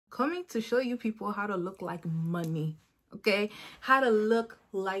coming to show you people how to look like money, okay? How to look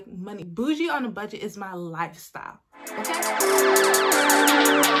like money. Bougie on a budget is my lifestyle, okay?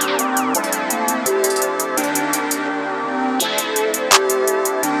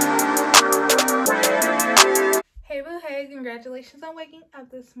 Hey boo, hey, congratulations on waking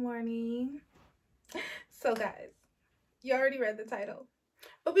up this morning. So guys, you already read the title.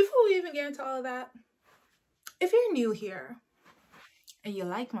 But before we even get into all of that, if you're new here and you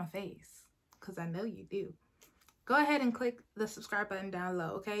like my face, because I know you do, go ahead and click the subscribe button down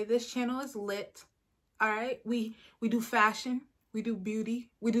low, okay? This channel is lit, all right? We do fashion, we do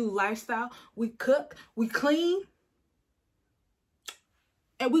beauty, we do lifestyle, we cook, we clean,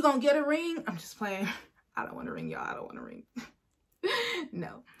 and we're gonna get a ring. I'm just playing. I don't want a ring, y'all. I don't want a ring.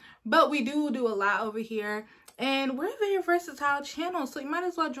 No. But we do a lot over here, and we're a very versatile channel, so you might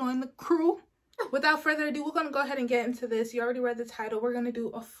as well join the crew. Without further ado, we're going to go ahead and get into this. You already read the title. We're going to do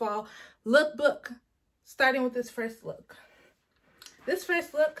a fall lookbook, starting with this first look. This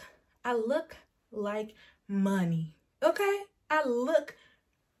first look, I look like money, okay? I look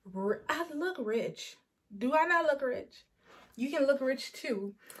rich. Do I not look rich? You can look rich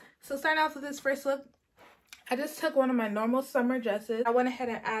too. So starting off with this first look, I just took one of my normal summer dresses. I went ahead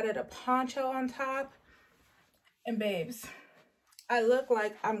and added a poncho on top. And babes, I look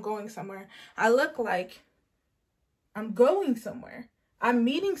like I'm going somewhere. I look like I'm going somewhere. I'm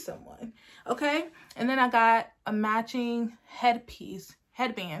meeting someone, okay? And then I got a matching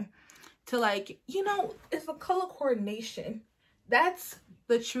headband to, like, you know, it's a color coordination. That's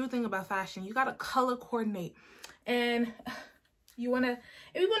the true thing about fashion. You gotta color coordinate. And if you wanna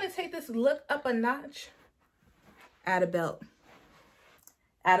take this look up a notch, add a belt.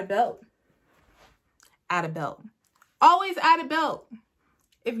 Add a belt. Add a belt. Always add a belt.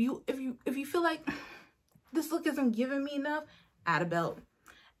 If you feel like this look isn't giving me enough, add a belt.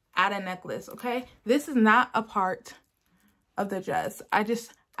 Add a necklace, okay? This is not a part of the dress. I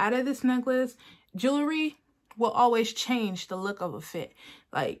just added this necklace. Jewelry will always change the look of a fit.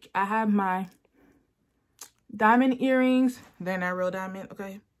 Like, I have my diamond earrings. They're not real diamond,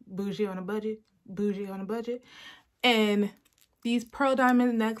 okay? Bougie on a budget. Bougie on a budget. And these pearl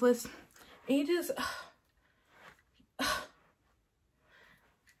diamond necklace. And you just...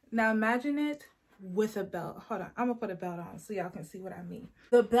 Now imagine it with a belt. Hold on, I'm gonna put a belt on so y'all can see what I mean.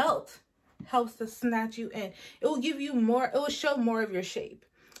 The belt helps to snatch you in. It will give you more, it will show more of your shape.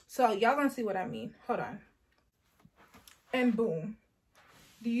 So y'all gonna see what I mean. Hold on. And boom.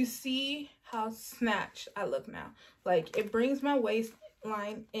 Do you see how snatched I look now? Like, it brings my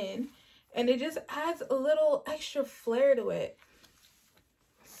waistline in and it just adds a little extra flair to it.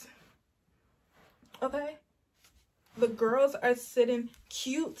 Okay? The girls are sitting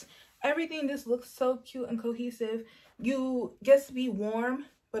cute. Everything just looks so cute and cohesive. You get to be warm,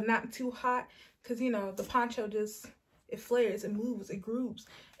 but not too hot. Because, you know, the poncho just, it flares, it moves, it grooves.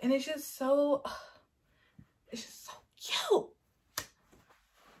 And it's just so cute.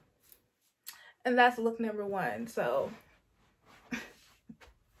 And that's look number one. So,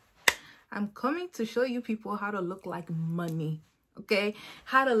 I'm coming to show you people how to look like money. Okay,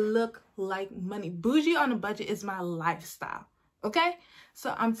 how to look like money. Bougie on a budget is my lifestyle, okay?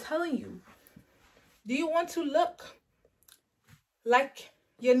 So I'm telling you, do you want to look like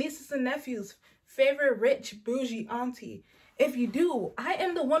your nieces and nephews' favorite rich bougie auntie? If you do, I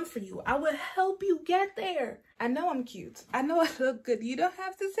am the one for you. I will help you get there. I know I'm cute. I know I look good. You don't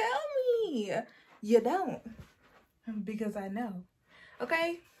have to tell me. You don't, because I know,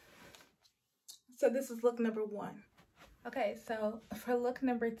 okay? So this is look number one. Okay, so for look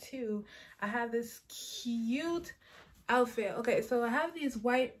number two, I have this cute outfit. Okay, so I have these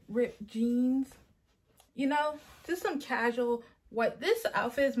white ripped jeans, you know, just some casual white. This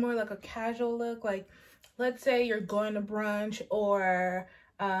outfit is more like a casual look. Like, let's say you're going to brunch, or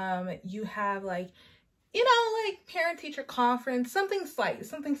you have, like, you know, like parent-teacher conference, something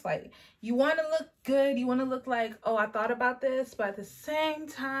slight. You want to look good. You want to look like, oh, I thought about this, but at the same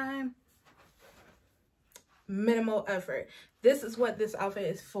time, minimal effort. This is what this outfit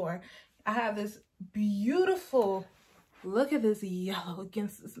is for. I have this beautiful, look at this yellow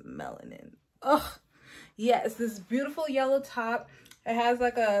against this melanin. Oh yes, this beautiful yellow top. It has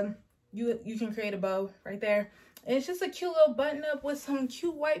like a, you can create a bow right there. And it's just a cute little button up with some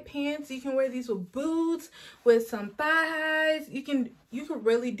cute white pants. You can wear these with boots, with some thigh highs. You can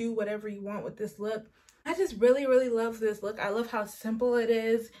really do whatever you want with this look. I just really love this look. I love how simple it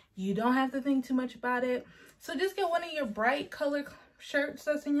is. You don't have to think too much about it. So just get one of your bright color shirts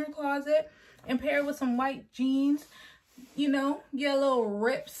that's in your closet and pair it with some white jeans. You know, get a little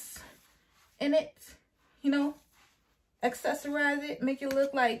rips in it, you know, accessorize it, make it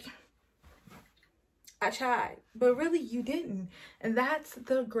look like I tried, but really you didn't. And that's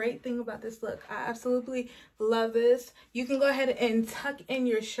the great thing about this look. I absolutely love this. You can go ahead and tuck in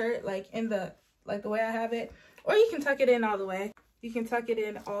your shirt like in the the way I have it, or you can tuck it in all the way. You can tuck it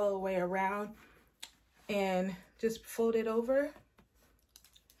in all the way around and just fold it over,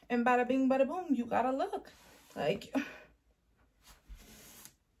 and bada bing bada boom, you got a look. Like,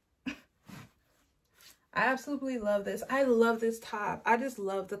 I absolutely love this. I love this top. I just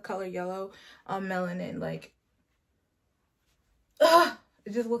love the color yellow on melanin. Like,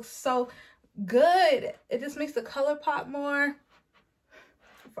 it just looks so good. It just makes the color pop more.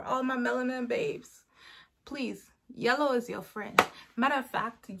 For all my melanin babes, please, yellow is your friend. Matter of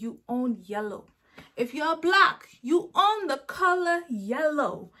fact, you own yellow. If you're black, you own the color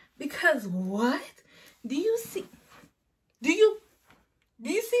yellow. Because what? Do you see this yellow?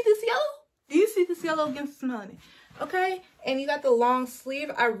 Do you see this yellow against melanin? Okay, and you got the long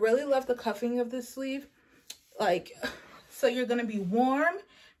sleeve. I really love the cuffing of this sleeve. Like, so you're gonna be warm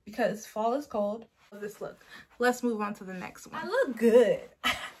because fall is cold. This look. Let's move on to the next one. I look good.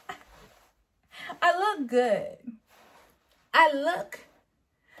 I look good. I look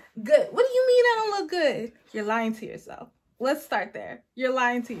good. What do you mean I don't look good? You're lying to yourself. Let's start there. You're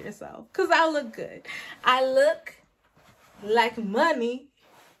lying to yourself because I look good. I look like money.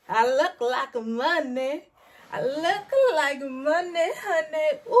 I look like money. I look like money,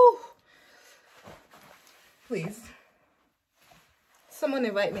 honey. Ooh. Please. Someone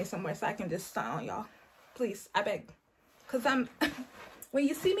invite me somewhere so I can just style on y'all. Please, I beg. Because when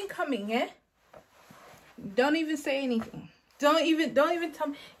you see me coming in, don't even say anything. Don't even tell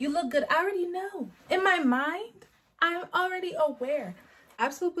me you look good. I already know. In my mind, I'm already aware.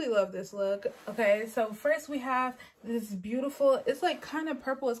 Absolutely love this look. Okay, so first we have this beautiful, it's like kind of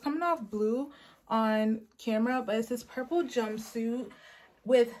purple. It's coming off blue on camera, but it's this purple jumpsuit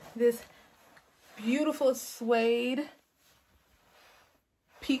with this beautiful suede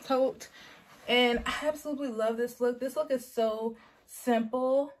peacoat. And I absolutely love this look. This look is so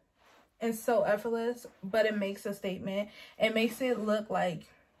simple and so effortless, but it makes a statement. It makes it look like,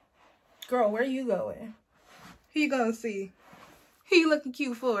 girl, where you going? Who you gonna see? Who you looking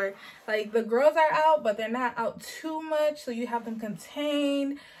cute for? Like, the girls are out, but they're not out too much, so you have them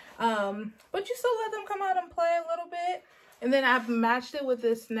contained. But you still let them come out and play a little bit. And then I've matched it with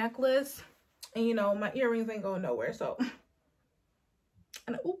this necklace. And, you know, my earrings ain't going nowhere, so.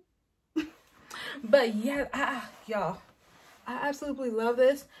 And, ooh. But, yeah, y'all, I absolutely love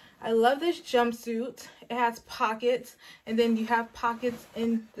this. I love this jumpsuit. It has pockets, and then you have pockets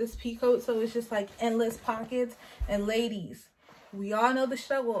in this peacoat, so it's just like endless pockets. And ladies, we all know the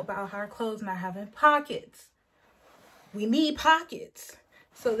struggle about our clothes not having pockets. We need pockets.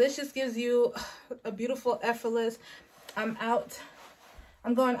 So this just gives you a beautiful, effortless, I'm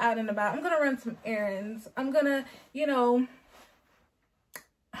going out and about. I'm going to run some errands. I'm going to, you know,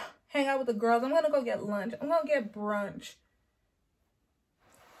 hang out with the girls. I'm going to go get lunch. I'm going to get brunch.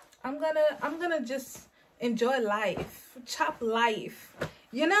 I'm gonna just enjoy life, chop life,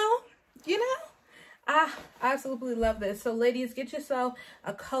 you know? I absolutely love this. So ladies, get yourself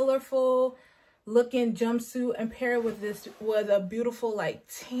a colorful looking jumpsuit and pair it with a beautiful like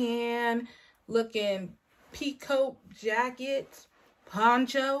tan looking peacoat jacket,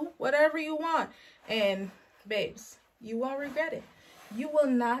 poncho, whatever you want. And babes, you won't regret it. You will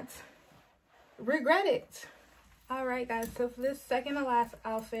not regret it. All right, guys, so for this second to last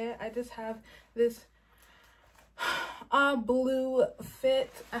outfit, I just have this all blue fit.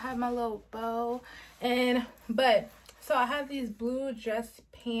 I have my little bow, so I have these blue dress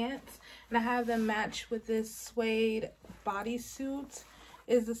pants, and I have them matched with this suede bodysuit.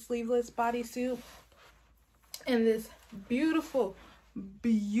 Is the sleeveless bodysuit, and this beautiful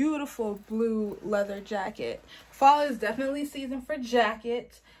blue leather jacket. Fall is definitely season for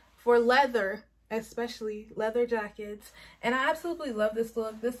jackets, for leather, especially leather jackets. And I absolutely love this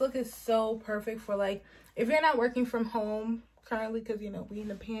look. This look is so perfect for, like, if you're not working from home currently, because, you know, we in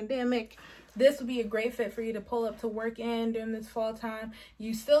the pandemic, this would be a great fit for you to pull up to work in during this fall time.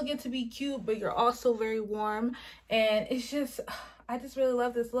 You still get to be cute, but you're also very warm. And it's just, I just really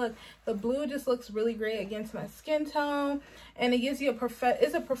love this look. The blue just looks really great against my skin tone, and it gives you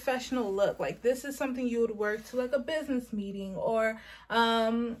it's a professional look. Like, this is something you would work to, like, a business meeting, or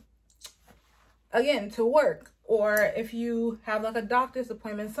again, to work, or if you have like a doctor's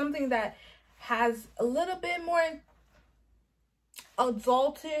appointment, something that has a little bit more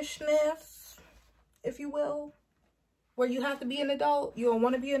adultishness, if you will, where you have to be an adult. You don't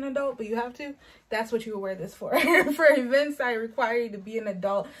want to be an adult, but you have to. That's what you would wear this for. For events that require you to be an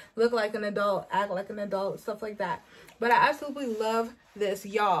adult, look like an adult, act like an adult, stuff like that. But I absolutely love this,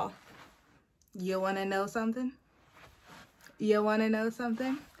 y'all. You want to know something? You want to know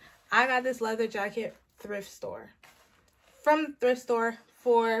something? I got this leather jacket thrift store. From the thrift store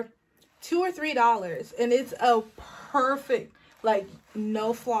for $2 or $3. And it's a perfect, like,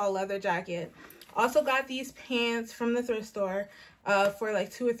 no flaw leather jacket. Also got these pants from the thrift store for like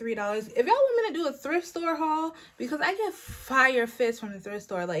 $2 or $3. If y'all want me to do a thrift store haul, because I get fire fits from the thrift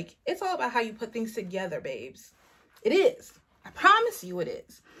store. Like, it's all about how you put things together, babes. It is. I promise you it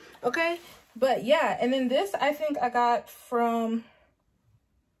is. Okay? But yeah, and then this I think I got from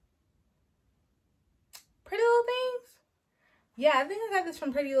Pretty Little Things. Yeah, I think I got this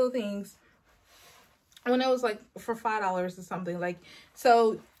from Pretty Little Things when it was like for $5 or something. Like,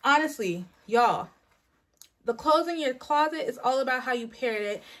 so honestly, y'all, the clothes in your closet is all about how you paired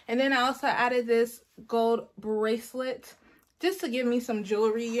it. And then I also added this gold bracelet just to give me some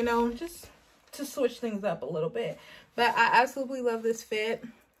jewelry, you know, just to switch things up a little bit. But I absolutely love this fit.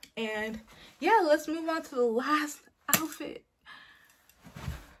 And yeah, let's move on to the last outfit.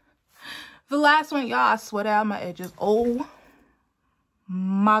 The last one, y'all, I sweat out my edges. Oh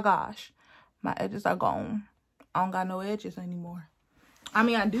my gosh. My edges are gone. I don't got no edges anymore. I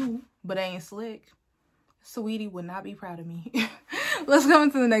mean, I do, but they ain't slick. Sweetie would not be proud of me. Let's go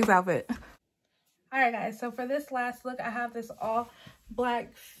into the next outfit. All right, guys. So for this last look, I have this all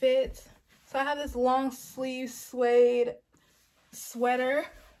black fit. So I have this long sleeve suede sweater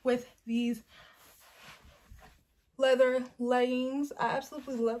with these leather leggings. I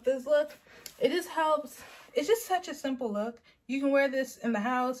absolutely love this look. It just helps. It's just such a simple look. You can wear this in the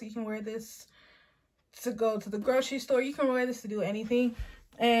house. You can wear this to go to the grocery store. You can wear this to do anything.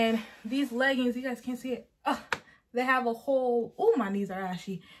 And these leggings, you guys can't see it. They have a hole. Oh, my knees are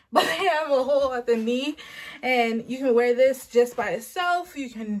ashy. But they have a hole at the knee. And you can wear this just by itself. You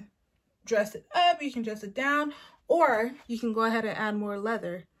can dress it up. You can dress it down. Or you can go ahead and add more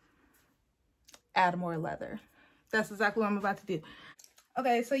leather. Add more leather. That's exactly what I'm about to do.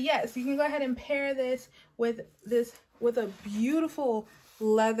 Okay, so yes, you can go ahead and pair this with a beautiful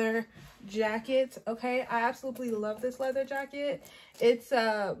leather jacket. Okay, I absolutely love this leather jacket. It's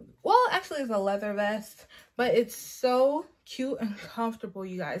well, actually it's a leather vest, but it's so cute and comfortable,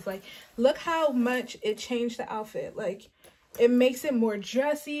 you guys. Like, look how much it changed the outfit. Like, it makes it more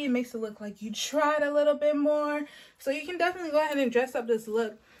dressy. It makes it look like you tried a little bit more. So you can definitely go ahead and dress up this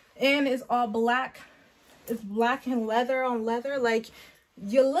look. And it's all black. It's black and leather on leather. Like,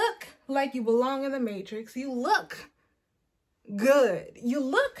 you look like you belong in the Matrix. You look good. You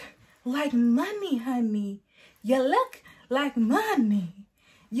look like money, honey. You look like money.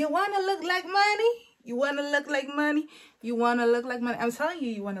 You want to look like money? You want to look like money? You want to look like money? I'm telling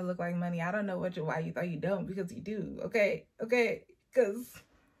you, you want to look like money. I don't know why you thought you don't, because you do. Okay? Okay? Because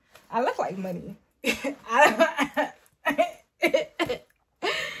I look like money.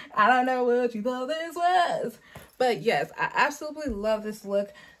 I don't know what you thought this was. But yes, I absolutely love this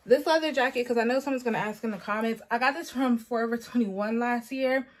look. This leather jacket, because I know someone's going to ask in the comments. I got this from Forever 21 last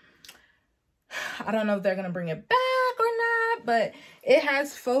year. I don't know if they're going to bring it back or not, but it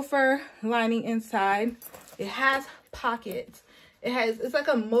has faux fur lining inside. It has pockets. It's like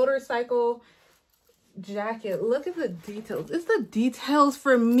a motorcycle jacket. Look at the details. It's the details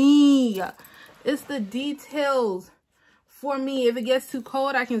for me. It's the details for me. If it gets too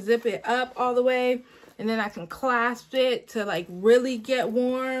cold, I can zip it up all the way, and then I can clasp it to like really get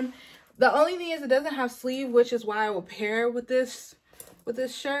warm. The only thing is it doesn't have sleeve, which is why I will pair with this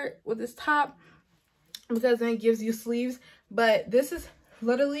shirt, with this top, because then it gives you sleeves. But this is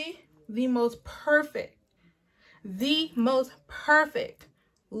literally the most perfect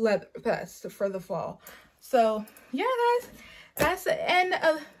leather vest for the fall. So yeah, guys, that's the end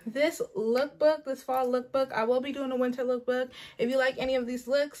of this lookbook, this fall lookbook. I will be doing a winter lookbook. If you like any of these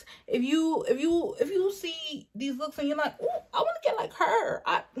looks, if you see these looks and you're like, oh, I want to get like her,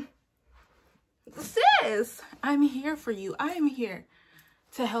 sis, I'm here for you. I am here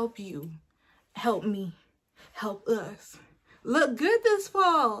to help you, help me, help us look good this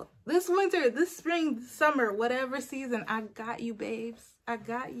fall, this winter, this spring, this summer, whatever season. I got you, babes. I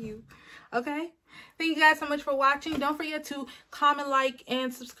got you. Okay? Thank you guys so much for watching. Don't forget to comment, like,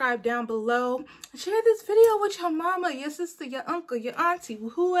 and subscribe down below. Share this video with your mama, your sister, your uncle, your auntie,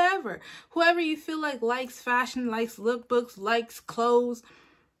 whoever you feel like likes fashion, likes lookbooks, likes clothes.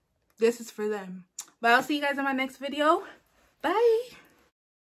 This is for them. But I'll see you guys in my next video. Bye.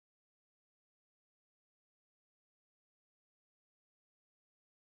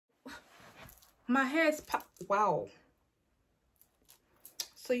 My hair is wow.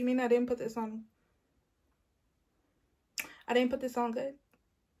 So you mean I didn't put this on? I didn't put this on good?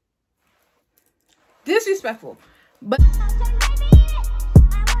 Disrespectful. But